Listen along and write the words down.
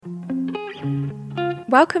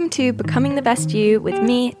Welcome to Becoming the Best You with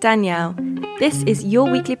me, Danielle. This is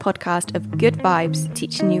your weekly podcast of good vibes,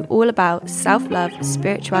 teaching you all about self-love,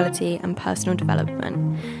 spirituality, and personal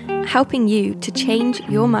development, helping you to change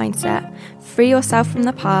your mindset, free yourself from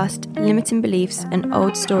the past, limiting beliefs, and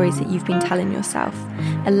old stories that you've been telling yourself,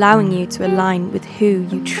 allowing you to align with who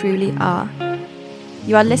you truly are.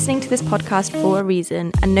 You are listening to this podcast for a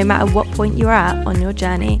reason, and no matter what point you are at on your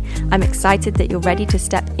journey, I'm excited that you're ready to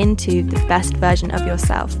step into the best version of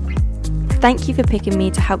yourself. Thank you for picking me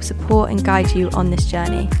to help support and guide you on this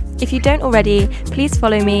journey. If you don't already, please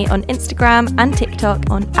follow me on Instagram and TikTok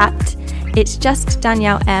on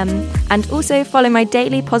 @It'sJustDanielleM, and also follow my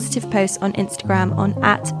daily positive posts on Instagram on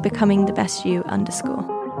 @BecomingTheBestYou_.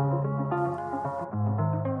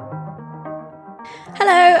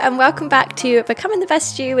 Hello and welcome back to Becoming the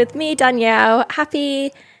Best You with me, Danielle.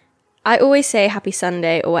 I always say happy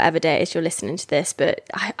Sunday or whatever day it is you're listening to this, but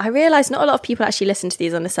I realise not a lot of people actually listen to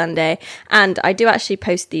these on a Sunday, and I do actually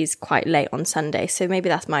post these quite late on Sunday, so maybe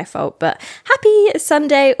that's my fault, but happy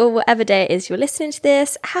Sunday or whatever day it is you're listening to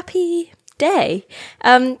this. Happy day.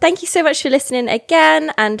 Thank you so much for listening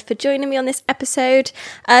again and for joining me on this episode.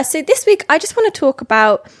 So this week I just want to talk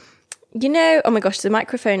about, oh my gosh, the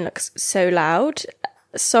microphone looks so loud.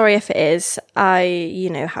 Sorry if it is. You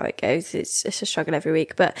know how it goes. It's a struggle every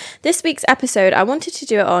week. But this week's episode, I wanted to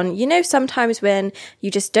do it on, sometimes when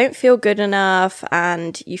you just don't feel good enough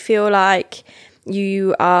and you feel like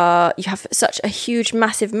you have such a huge,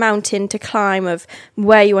 massive mountain to climb of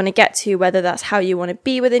where you want to get to, whether that's how you want to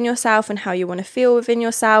be within yourself and how you want to feel within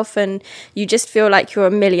yourself. And you just feel like you're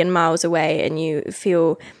a million miles away and you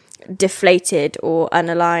feel deflated or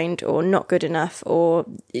unaligned or not good enough or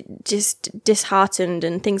just disheartened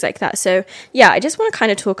and things like that. So yeah, I just want to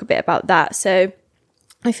kind of talk a bit about that. So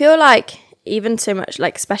I feel like even so much,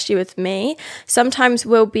 like especially with me, sometimes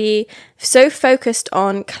we'll be so focused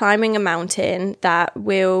on climbing a mountain that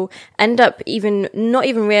we'll end up not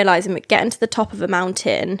even realizing, but getting to the top of a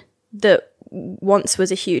mountain that once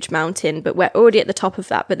was a huge mountain, but we're already at the top of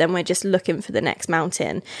that, but then we're just looking for the next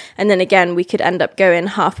mountain. And then again, we could end up going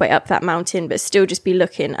halfway up that mountain, but still just be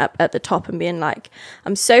looking up at the top and being like,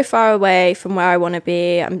 I'm so far away from where I want to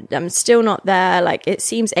be. I'm still not there. Like, it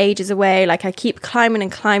seems ages away. Like, I keep climbing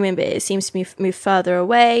and climbing, but it seems to move further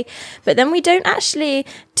away. But then we don't actually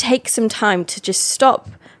take some time to just stop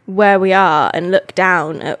where we are and look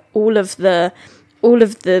down at all of the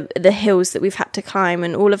hills that we've had to climb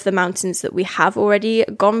and all of the mountains that we have already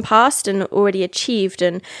gone past and already achieved,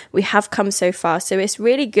 and we have come so far. So it's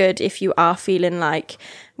really good if you are feeling like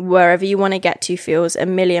wherever you want to get to feels a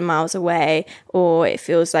million miles away, or it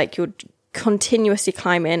feels like you're continuously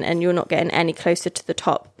climbing and you're not getting any closer to the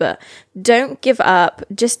top. But don't give up.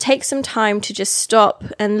 Just take some time to just stop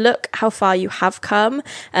and look how far you have come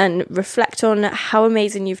and reflect on how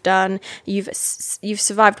amazing you've done. You've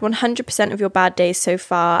survived 100% of your bad days so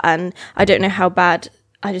far, and I don't know how bad,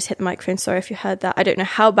 I just hit the microphone, sorry if you heard that. I don't know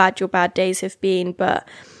how bad your bad days have been, but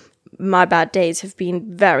my bad days have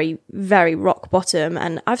been very, very rock bottom,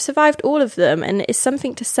 and I've survived all of them, and it's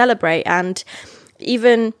something to celebrate. And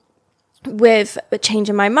even with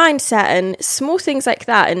changing my mindset and small things like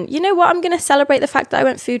that. And you know what? I'm going to celebrate the fact that I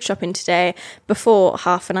went food shopping today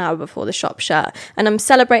half an hour before the shop shut. And I'm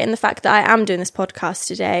celebrating the fact that I am doing this podcast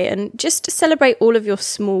today, and just to celebrate all of your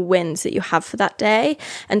small wins that you have for that day,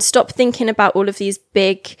 and stop thinking about all of these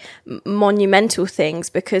big monumental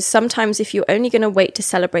things, because sometimes if you're only going to wait to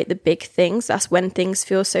celebrate the big things, that's when things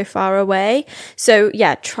feel so far away. So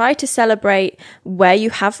yeah, try to celebrate where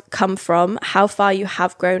you have come from, how far you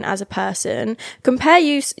have grown as a person. Compare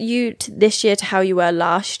you to this year to how you were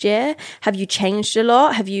last year. Have you changed a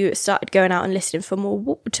lot? Have you started going out and listening for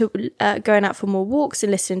more going out for more walks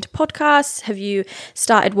and listening to podcasts? Have you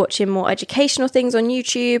started watching more educational things on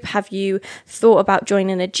YouTube? Have you thought about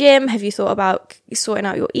joining a gym? Have you thought about sorting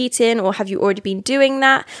out your eating, or have you already been doing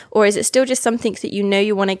that? Or is it still just something that you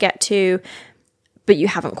want to get to, but you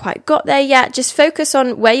haven't quite got there yet? Just focus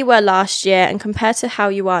on where you were last year and compare to how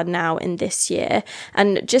you are now in this year,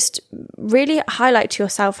 and just really highlight to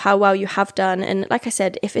yourself how well you have done. And like I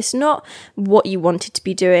said, if it's not what you wanted to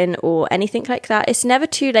be doing or anything like that, it's never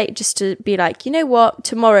too late just to be like, you know what,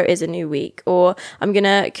 tomorrow is a new week, or I'm going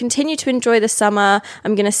to continue to enjoy the summer.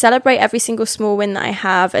 I'm going to celebrate every single small win that I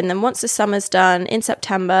have. And then once the summer's done in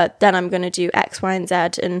September, then I'm going to do X, Y, and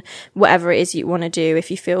Z, and whatever it is you want to do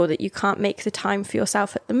if you feel that you can't make the time for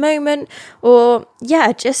yourself at the moment. Or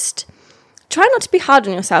yeah, just try not to be hard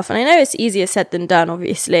on yourself. And I know it's easier said than done,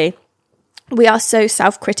 obviously, we are so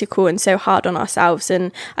self-critical and so hard on ourselves,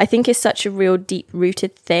 and I think it's such a real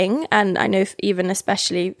deep-rooted thing. And I know even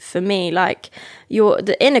especially for me, like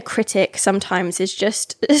the inner critic sometimes is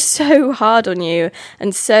just so hard on you,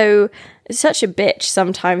 and so such a bitch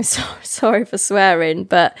sometimes. Sorry for swearing,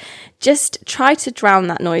 but just try to drown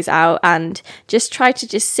that noise out, and just try to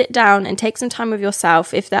just sit down and take some time with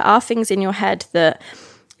yourself. If there are things in your head that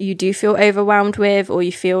you do feel overwhelmed with, or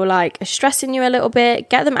you feel like are stressing you a little bit,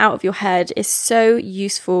 get them out of your head. It's so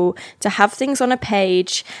useful to have things on a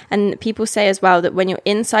page. And people say as well that when you're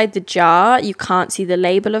inside the jar, you can't see the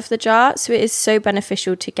label of the jar. So it is so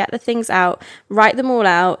beneficial to get the things out, write them all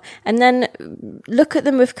out, and then look at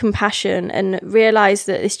them with compassion and realize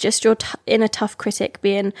that it's just your inner tough critic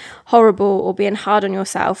being horrible or being hard on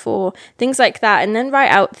yourself or things like that. And then write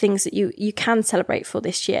out things that you can celebrate for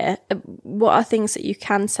this year. What are things that you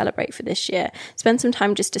can celebrate for this year? Spend some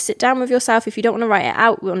time just to sit down with yourself. If you don't want to write it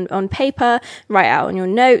out on paper, write it out on your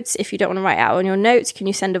notes. If you don't want to write it out on your notes, can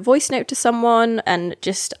you send a voice note to someone and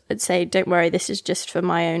just say, don't worry, this is just for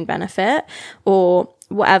my own benefit, or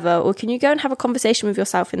whatever? Or can you go and have a conversation with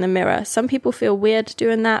yourself in the mirror? Some people feel weird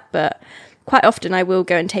doing that, but quite often I will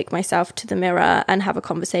go and take myself to the mirror and have a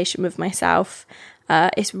conversation with myself.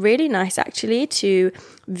 It's really nice actually to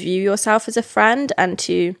view yourself as a friend and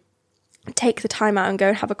to take the time out and go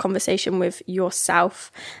and have a conversation with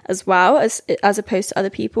yourself as well, as opposed to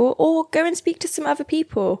other people, or go and speak to some other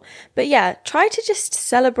people. But yeah, try to just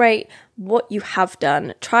celebrate what you have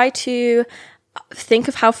done. Try to think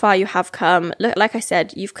of how far you have come. Look, like I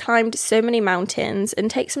said, you've climbed so many mountains, and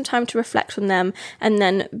take some time to reflect on them, and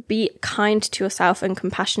then be kind to yourself and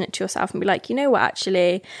compassionate to yourself, and be like, you know what,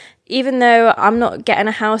 actually, even though I'm not getting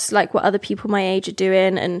a house like what other people my age are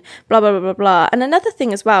doing, and blah, blah, blah, blah, blah. And another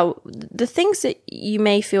thing as well, the things that you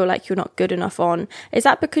may feel like you're not good enough on, is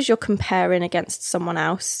that because you're comparing against someone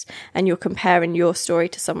else, and you're comparing your story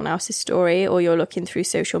to someone else's story, or you're looking through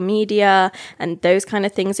social media, and those kind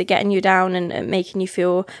of things are getting you down and making you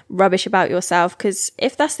feel rubbish about yourself? Because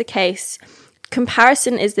if that's the case,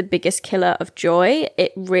 comparison is the biggest killer of joy.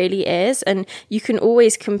 It really is. And you can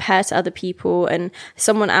always compare to other people, and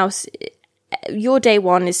someone else, your day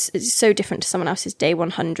one is so different to someone else's day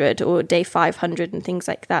 100 or day 500 and things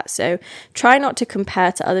like that. So try not to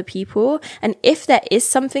compare to other people. And if there is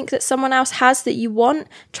something that someone else has that you want,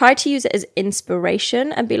 try to use it as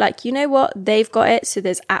inspiration and be like, you know what, they've got it, so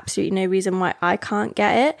there's absolutely no reason why I can't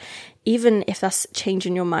get it. Even if that's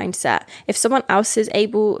changing your mindset. If someone else is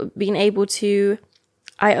being able to,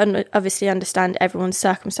 obviously understand everyone's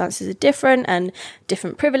circumstances are different, and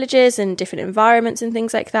different privileges and different environments and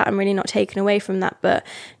things like that. I'm really not taken away from that, but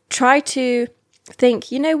try to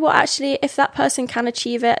think, you know what, actually, if that person can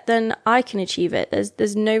achieve it, then I can achieve it.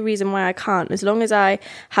 There's no reason why I can't, as long as I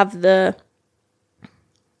have the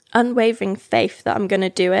unwavering faith that I'm going to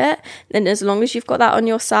do it. Then as long as you've got that on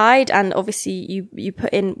your side, and obviously you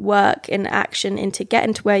put in work and action into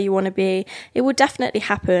getting to where you want to be, it will definitely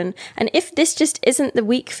happen. And if this just isn't the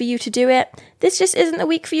week for you to do it, this just isn't the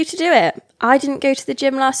week for you to do it. I didn't go to the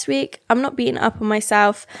gym last week. I'm not beating up on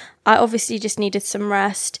myself. I obviously just needed some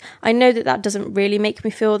rest. I know that doesn't really make me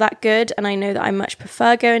feel that good, and I know that I much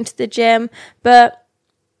prefer going to the gym, but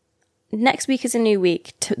next week is a new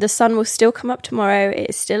week. The sun will still come up tomorrow. It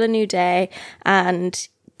is still a new day. And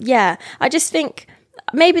yeah, I just think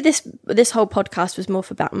maybe this whole podcast was more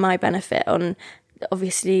for about my benefit on,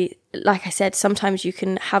 obviously, like I said, sometimes you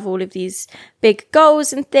can have all of these big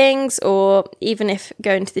goals and things, or even if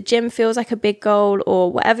going to the gym feels like a big goal,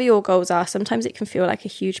 or whatever your goals are, sometimes it can feel like a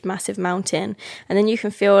huge, massive mountain. And then you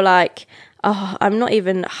can feel like, oh, I'm not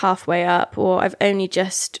even halfway up, or I've only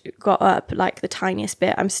just got up like the tiniest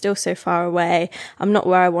bit. I'm still so far away. I'm not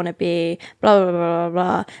where I want to be, blah, blah, blah, blah,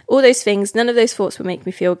 blah. All those things, none of those thoughts will make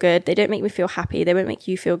me feel good. They don't make me feel happy. They won't make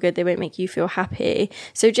you feel good. They won't make you feel happy.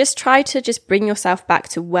 So just try to just bring yourself back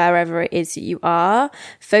to wherever it is that you are.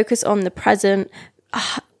 Focus on the present.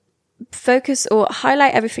 Focus or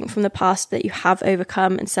highlight everything from the past that you have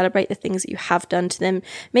overcome, and celebrate the things that you have done to them.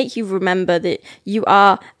 Make you remember that you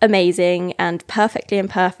are amazing and perfectly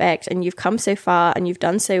imperfect, and you've come so far and you've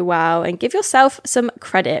done so well, and give yourself some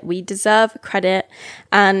credit. We deserve credit.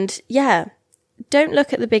 And yeah, don't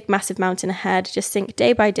look at the big massive mountain ahead. Just think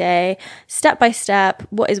day by day, step by step,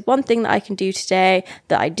 what is one thing that I can do today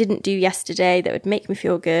that I didn't do yesterday that would make me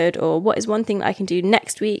feel good? Or what is one thing that I can do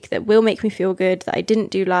next week that will make me feel good that I didn't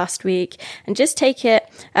do last week? And just take it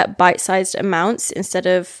at bite-sized amounts instead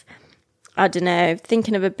of, I don't know,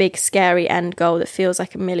 thinking of a big scary end goal that feels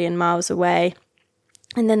like a million miles away.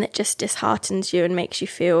 And then it just disheartens you and makes you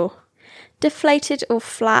feel deflated or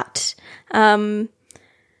flat.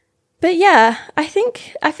 But yeah, I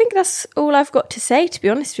think that's all I've got to say, to be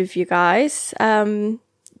honest with you guys.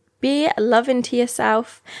 Be loving to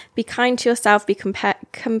yourself, be kind to yourself, be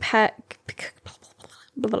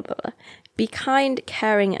be kind,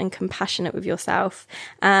 caring and compassionate with yourself,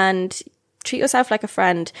 and treat yourself like a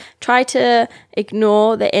friend. Try to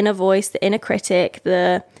ignore the inner voice, the inner critic,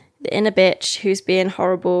 the inner bitch who's being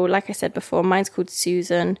horrible. Like I said before, mine's called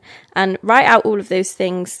Susan. And write out all of those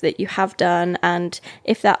things that you have done. And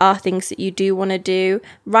if there are things that you do want to do,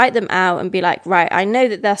 write them out and be like, right, I know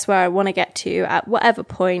that that's where I want to get to at whatever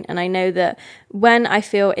point. And I know that when I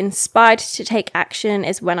feel inspired to take action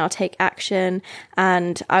is when I'll take action.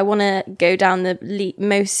 And I want to go down the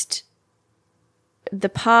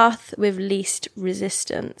path with least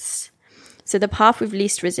resistance. So the path with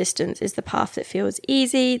least resistance is the path that feels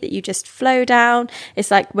easy, that you just flow down.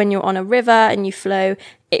 It's like when you're on a river and you flow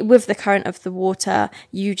with the current of the water,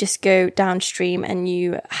 you just go downstream and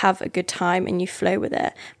you have a good time and you flow with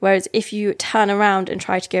it. Whereas if you turn around and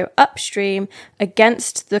try to go upstream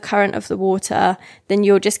against the current of the water, then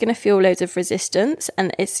you're just going to feel loads of resistance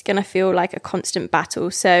and it's going to feel like a constant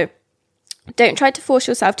battle. So don't try to force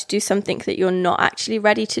yourself to do something that you're not actually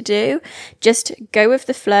ready to do. Just go with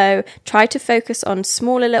the flow. Try to focus on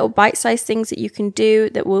smaller little bite-sized things that you can do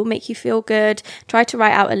that will make you feel good. Try to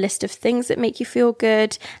write out a list of things that make you feel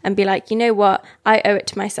good and be like, you know what? I owe it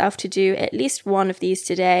to myself to do at least one of these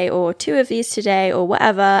today or two of these today or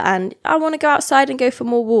whatever. And I want to go outside and go for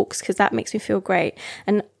more walks because that makes me feel great.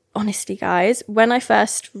 And honestly, guys, when I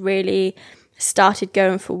first really started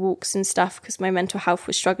going for walks and stuff because my mental health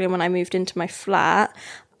was struggling when I moved into my flat,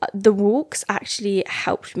 the walks actually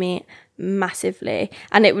helped me massively.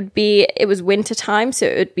 And it was winter time, so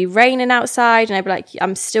it would be raining outside and I'd be like,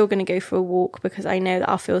 I'm still going to go for a walk because I know that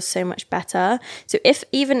I'll feel so much better. So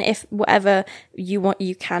even if whatever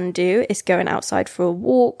you can do is going outside for a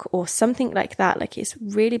walk or something like that, like it's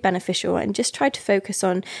really beneficial. And just try to focus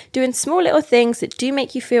on doing small little things that do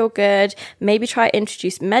make you feel good. Maybe try to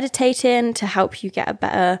introduce meditating to help you get a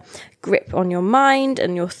better grip on your mind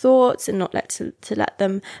and your thoughts and not to let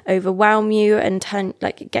them overwhelm you and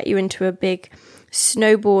get you into a big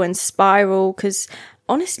snowball and spiral. Because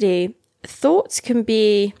honestly, thoughts can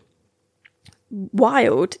be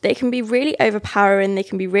wild. They can be really overpowering. They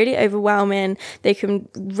can be really overwhelming. They can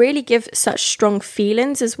really give such strong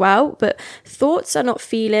feelings as well. But thoughts are not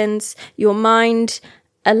feelings. Your mind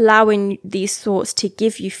allowing these thoughts to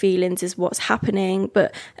give you feelings is what's happening.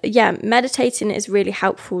 But yeah, meditating is really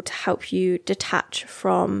helpful to help you detach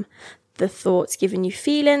from the thoughts giving you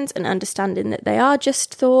feelings and understanding that they are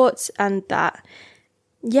just thoughts and that,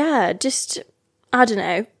 yeah, just, I don't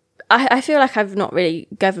know. I feel like I've not really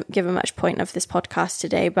given much point of this podcast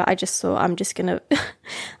today, but I just thought I'm just gonna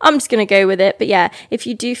go with it. But yeah, if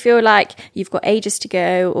you do feel like you've got ages to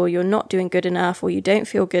go, or you're not doing good enough, or you don't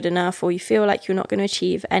feel good enough, or you feel like you're not going to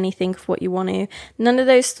achieve anything of what you want to, none of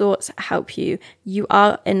those thoughts help you. You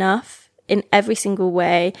are enough in every single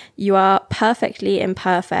way. You are perfectly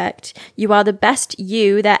imperfect. You are the best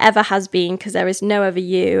you there ever has been, because there is no other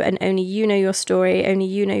you, and only you know your story, only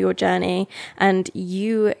you know your journey, and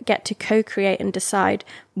you get to co-create and decide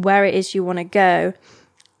where it is you want to go.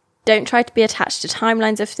 Don't try to be attached to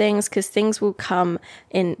timelines of things, because things will come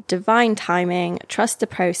in divine timing. Trust the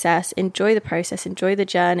process, enjoy the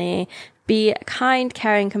journey. Be kind,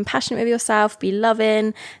 caring, compassionate with yourself. Be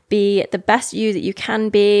loving. Be the best you that you can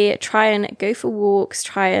be. Try and go for walks.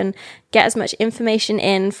 Try and get as much information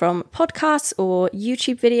in from podcasts or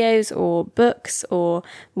YouTube videos or books or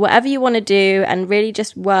whatever you want to do, and really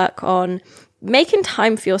just work on making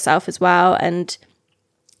time for yourself as well. And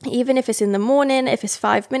even if it's in the morning, if it's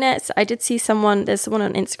 5 minutes, I did see there's someone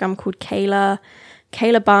on Instagram called Kayla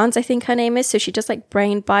Barnes, I think her name is. So she does like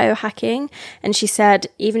brain biohacking. And she said,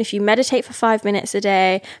 even if you meditate for 5 minutes a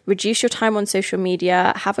day, reduce your time on social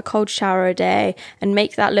media, have a cold shower a day, and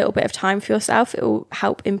make that little bit of time for yourself, it will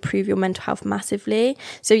help improve your mental health massively.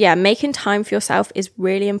 So yeah, making time for yourself is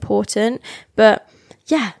really important. But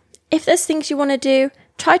yeah, if there's things you want to do,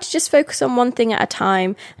 try to just focus on one thing at a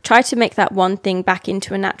time. Try to make that one thing back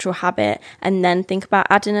into a natural habit and then think about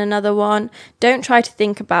adding another one. Don't try to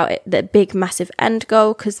think about it, the big, massive end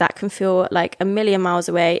goal, because that can feel like a million miles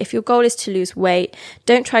away. If your goal is to lose weight,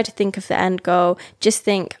 don't try to think of the end goal. Just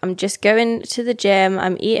think, I'm just going to the gym.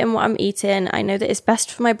 I'm eating what I'm eating. I know that it's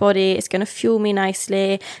best for my body. It's going to fuel me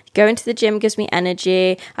nicely. Going to the gym gives me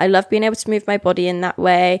energy. I love being able to move my body in that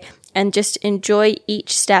way. And just enjoy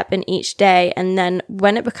each step and each day. And then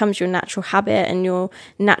when it becomes your natural habit and your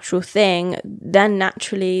natural thing, then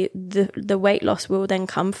naturally the weight loss will then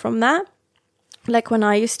come from that. Like when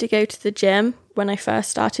I used to go to the gym, when I first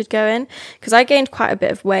started going, because I gained quite a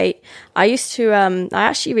bit of weight. I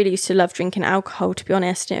actually really used to love drinking alcohol, to be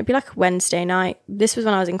honest. And it'd be like a Wednesday night. This was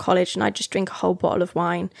when I was in college, and I'd just drink a whole bottle of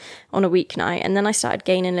wine on a weeknight. And then I started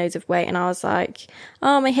gaining loads of weight, and I was like,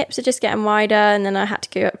 oh, my hips are just getting wider. And then I had to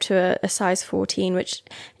go up to a size 14, which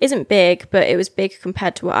isn't big, but it was big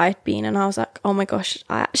compared to what I'd been. And I was like, oh my gosh,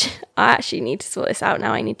 I actually need to sort this out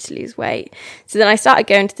now. I need to lose weight. So then I started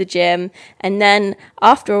going to the gym, and then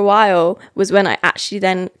after a while was when I actually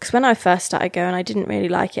because when I first started going, I didn't really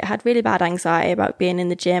like it. I had really bad anxiety about being in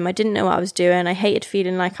the gym. I didn't know what I was doing. I hated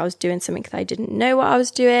feeling like I was doing something that I didn't know what I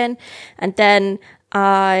was doing. And then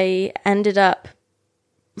I ended up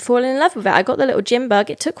falling in love with it. I got the little gym bug.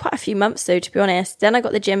 It took quite a few months though, to be honest. Then I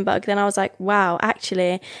got the gym bug. Then I was like, wow,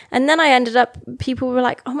 actually. And then I ended up, people were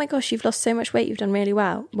like, oh my gosh, you've lost so much weight. You've done really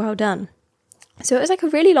well. Well done. So it was like a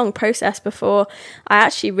really long process before I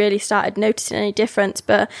actually really started noticing any difference.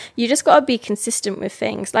 But you just got to be consistent with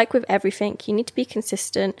things. Like with everything, you need to be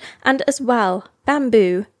consistent. And as well,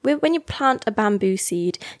 bamboo. When you plant a bamboo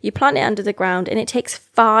seed, you plant it under the ground, and it takes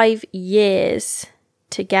 5 years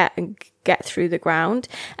to get through the ground.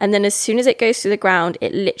 And then as soon as it goes through the ground,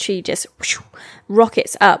 it literally just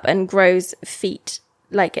rockets up and grows feet,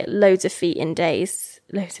 like loads of feet in days.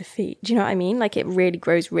 Loads of feet. Do you know what I mean? Like it really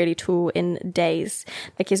grows really tall in days.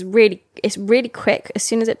 Like it's really quick as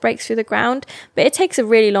soon as it breaks through the ground, but it takes a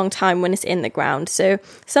really long time when it's in the ground. So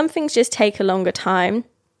some things just take a longer time.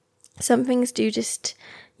 Some things do just,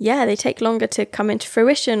 they take longer to come into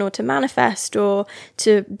fruition or to manifest or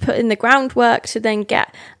to put in the groundwork to then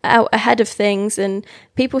get out ahead of things. And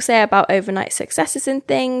people say about overnight successes and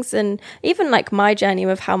things, and even like my journey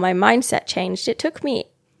with how my mindset changed, it took me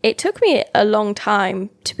a long time,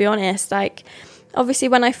 to be honest. Like, obviously,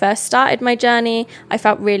 when I first started my journey, I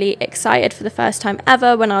felt really excited for the first time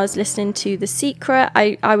ever when I was listening to The Secret.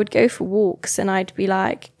 I would go for walks, and I'd be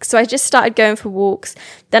like, so I just started going for walks.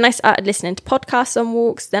 Then I started listening to podcasts on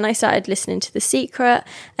walks. Then I started listening to The Secret.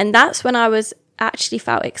 And that's when I was actually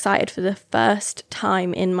felt excited for the first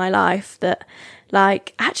time in my life that,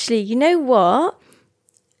 like, actually, you know what?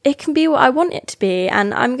 It can be what I want it to be,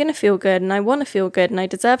 and I'm going to feel good, and I want to feel good, and I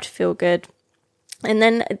deserve to feel good. And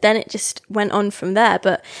then it just went on from there.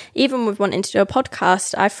 But even with wanting to do a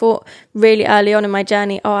podcast, I thought really early on in my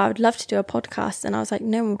journey, oh, I would love to do a podcast. And I was like,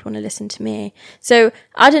 no one would want to listen to me. So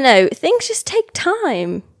I don't know, things just take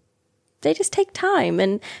time. They just take time,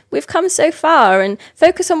 and we've come so far. And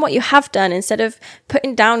focus on what you have done instead of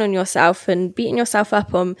putting down on yourself and beating yourself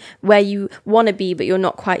up on where you want to be, but you're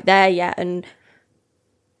not quite there yet. And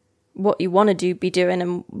what you want to be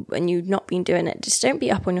doing and you've not been doing it. Just don't beat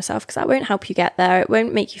up on yourself, because that won't help you get there. It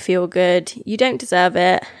won't make you feel good. You don't deserve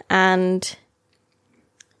it, and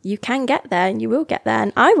you can get there, and you will get there,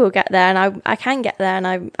 and I will get there, and I can get there,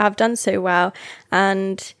 and I've done so well.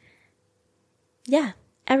 And yeah,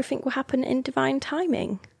 everything will happen in divine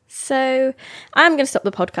timing. So I'm going to stop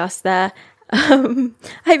the podcast there. I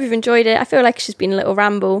hope you've enjoyed it. I feel like it's just been a little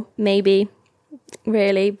ramble, maybe.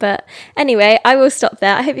 Really, but anyway, I will stop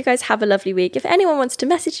there. I hope you guys have a lovely week. If anyone wants to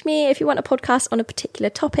message me, if you want a podcast on a particular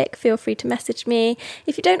topic, feel free to message me.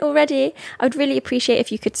 If you don't already, I would really appreciate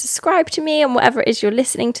if you could subscribe to me on whatever it is you're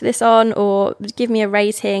listening to this on, or give me a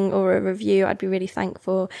rating or a review. I'd be really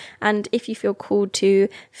thankful. And if you feel called to,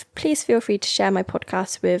 please feel free to share my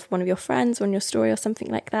podcast with one of your friends on your story or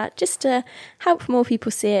something like that, just to help more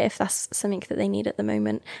people see it if that's something that they need at the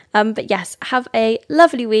moment. But yes, have a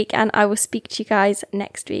lovely week, and I will speak to you guys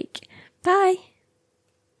next week. Bye.